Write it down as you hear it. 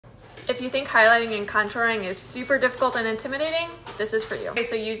If you think highlighting and contouring is super difficult and intimidating, this is for you. Okay,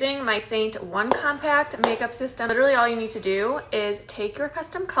 so using my Saint One Compact makeup system, literally all you need to do is take your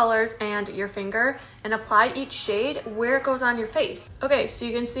custom colors and your finger and apply each shade where it goes on your face. Okay, so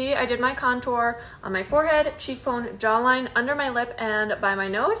you can see I did my contour on my forehead, cheekbone, jawline, under my lip, and by my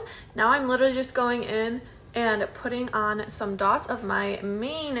nose. Now I'm literally just going in and putting on some dots of my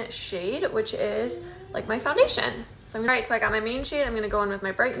main shade, which is like my foundation. So all right, so I got my main shade. I'm gonna go in with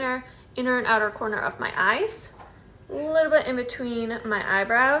my brightener, inner and outer corner of my eyes, a little bit in between my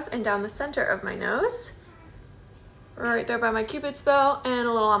eyebrows and down the center of my nose, right there by my Cupid's bow, and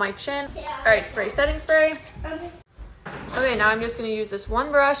a little on my chin. All right, spray setting spray. Okay, now I'm just gonna use this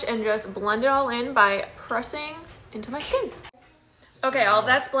one brush and just blend it all in by pressing into my skin. Okay, all of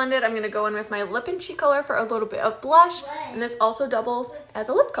that's blended. I'm gonna go in with my lip and cheek color for a little bit of blush, and this also doubles as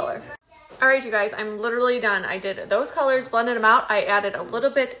a lip color. All right, you guys, I'm literally done. I did those colors, blended them out. I added a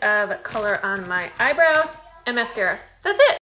little bit of color on my eyebrows and mascara. That's it.